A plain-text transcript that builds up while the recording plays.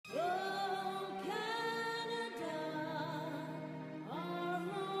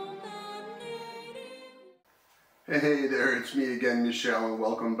Hey there, it's me again, Michelle, and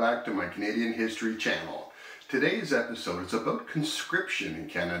welcome back to my Canadian History channel. Today's episode is about conscription in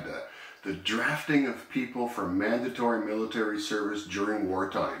Canada, the drafting of people for mandatory military service during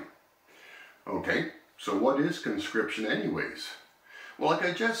wartime. Okay, so what is conscription anyways? Well, like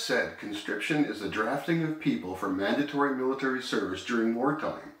I just said, conscription is the drafting of people for mandatory military service during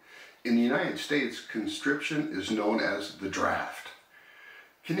wartime. In the United States, conscription is known as the draft.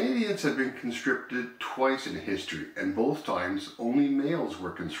 Canadians have been conscripted twice in history, and both times only males were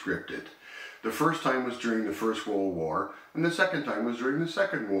conscripted. The first time was during the First World War, and the second time was during the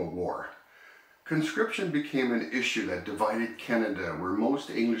Second World War. Conscription became an issue that divided Canada, where most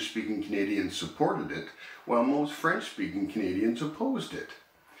English-speaking Canadians supported it, while most French-speaking Canadians opposed it.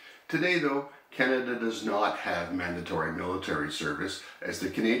 Today, though, Canada does not have mandatory military service, as the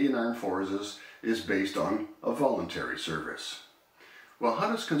Canadian Armed Forces is based on a voluntary service. Well,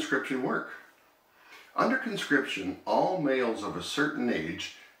 how does conscription work? Under conscription, all males of a certain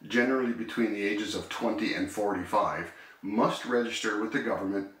age, generally between the ages of 20 and 45, must register with the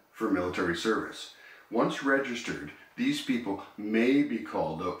government for military service. Once registered, these people may be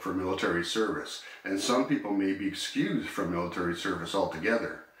called up for military service, and some people may be excused from military service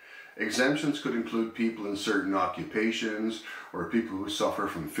altogether. Exemptions could include people in certain occupations, or people who suffer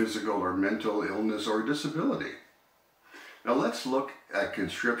from physical or mental illness or disability. Now let's look at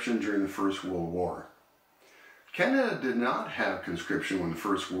conscription during the First World War. Canada did not have conscription when the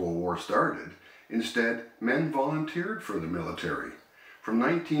First World War started. Instead, men volunteered for the military. From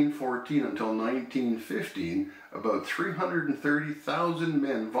 1914 until 1915, about 330,000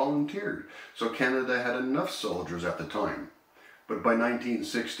 men volunteered, so Canada had enough soldiers at the time. But by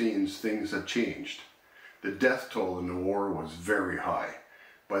 1916, things had changed. The death toll in the war was very high.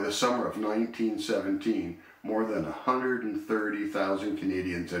 By the summer of 1917, more than 130,000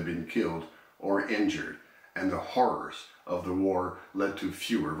 Canadians had been killed or injured, and the horrors of the war led to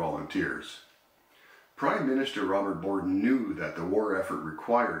fewer volunteers. Prime Minister Robert Borden knew that the war effort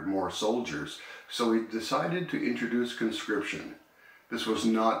required more soldiers, so he decided to introduce conscription. This was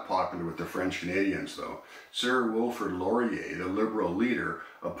not popular with the French Canadians, though. Sir Wilfrid Laurier, the Liberal leader,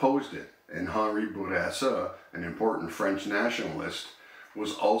 opposed it, and Henri Bourassa, an important French nationalist,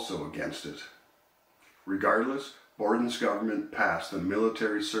 was also against it. Regardless, Borden's government passed the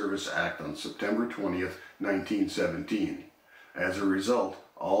Military Service Act on September 20th, 1917. As a result,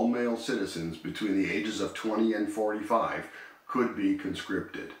 all male citizens between the ages of 20 and 45 could be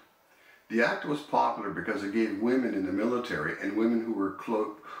conscripted. The act was popular because it gave women in the military and women who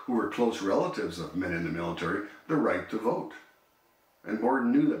were close relatives of men in the military the right to vote. And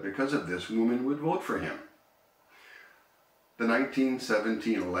Borden knew that because of this, women would vote for him. The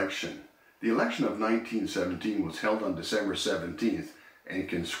 1917 election. The election of 1917 was held on December 17th, and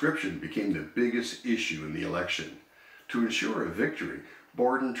conscription became the biggest issue in the election. To ensure a victory,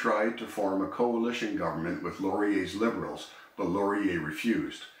 Borden tried to form a coalition government with Laurier's Liberals, but Laurier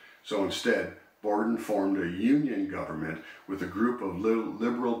refused. So instead, Borden formed a union government with a group of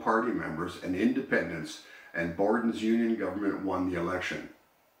Liberal Party members and independents, and Borden's union government won the election.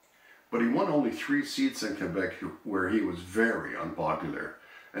 But he won only 3 seats in Quebec, where he was very unpopular.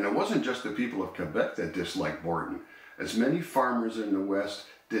 And it wasn't just the people of Quebec that disliked Borden, as many farmers in the West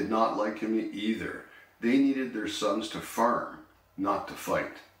did not like him either. They needed their sons to farm, not to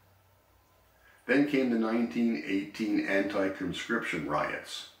fight. Then came the 1918 anti-conscription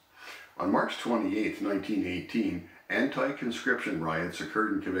riots. On March 28, 1918, anti-conscription riots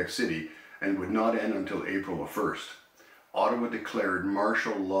occurred in Quebec City and would not end until April 1st. Ottawa declared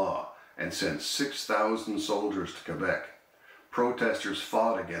martial law and sent 6,000 soldiers to Quebec. Protesters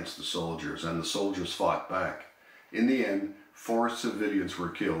fought against the soldiers, and the soldiers fought back. In the end, 4 civilians were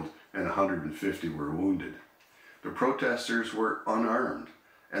killed and 150 were wounded. The protesters were unarmed,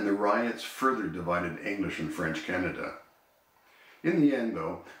 and the riots further divided English and French Canada. In the end,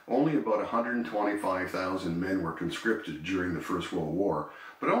 though, only about 125,000 men were conscripted during the First World War,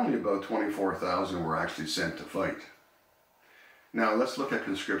 but only about 24,000 were actually sent to fight. Now let's look at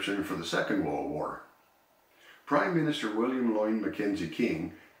conscription for the Second World War. Prime Minister William Lloyd Mackenzie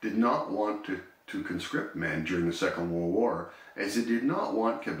King did not want to conscript men during the Second World War, as he did not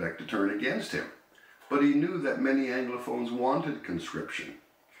want Quebec to turn against him. But he knew that many Anglophones wanted conscription.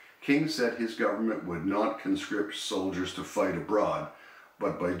 King said his government would not conscript soldiers to fight abroad,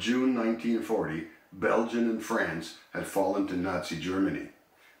 but by June 1940, Belgium and France had fallen to Nazi Germany.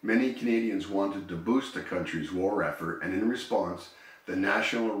 Many Canadians wanted to boost the country's war effort, and in response, the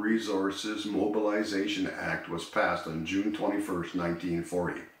National Resources Mobilization Act was passed on June 21,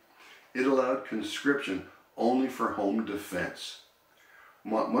 1940. It allowed conscription only for home defense.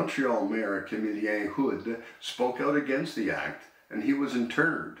 Montreal Mayor Camillien Hood spoke out against the act, and he was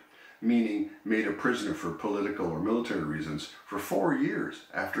interned, meaning made a prisoner for political or military reasons, for 4 years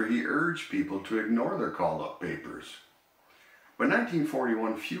after he urged people to ignore their call-up papers. By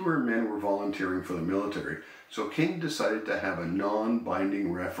 1941, fewer men were volunteering for the military, so King decided to have a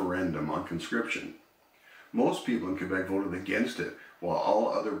non-binding referendum on conscription. Most people in Quebec voted against it, while all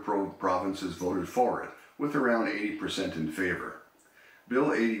other provinces voted for it, with around 80% in favor.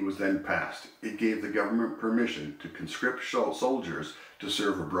 Bill 80 was then passed. It gave the government permission to conscript soldiers to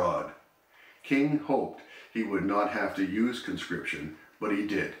serve abroad. King hoped he would not have to use conscription, but he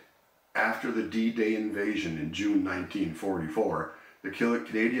did. After the D-Day invasion in June 1944, the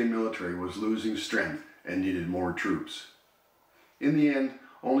Canadian military was losing strength and needed more troops. In the end,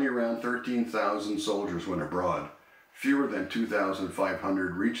 only around 13,000 soldiers went abroad. Fewer than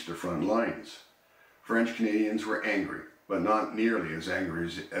 2,500 reached the front lines. French Canadians were angry, but not nearly as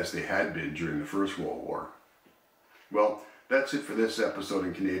angry as they had been during the First World War. Well, that's it for this episode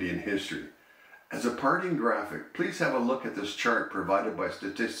in Canadian history. As a parting graphic, please have a look at this chart provided by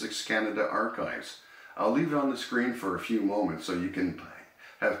Statistics Canada Archives. I'll leave it on the screen for a few moments so you can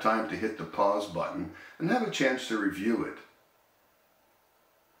have time to hit the pause button and have a chance to review it.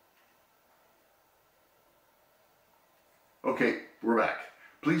 Okay, we're back.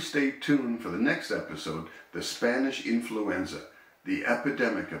 Please stay tuned for the next episode, The Spanish Influenza, the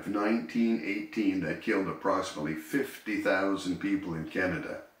epidemic of 1918 that killed approximately 50,000 people in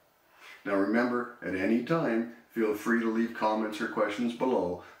Canada. Now remember, at any time, feel free to leave comments or questions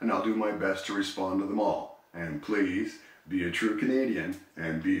below, and I'll do my best to respond to them all. And please, be a true Canadian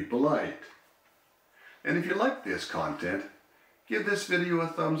and be polite. And if you like this content, give this video a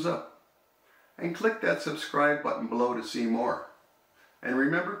thumbs up. And click that subscribe button below to see more. And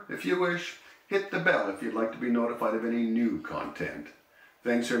remember, if you wish, hit the bell if you'd like to be notified of any new content.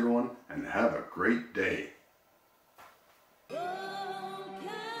 Thanks everyone, and have a great day.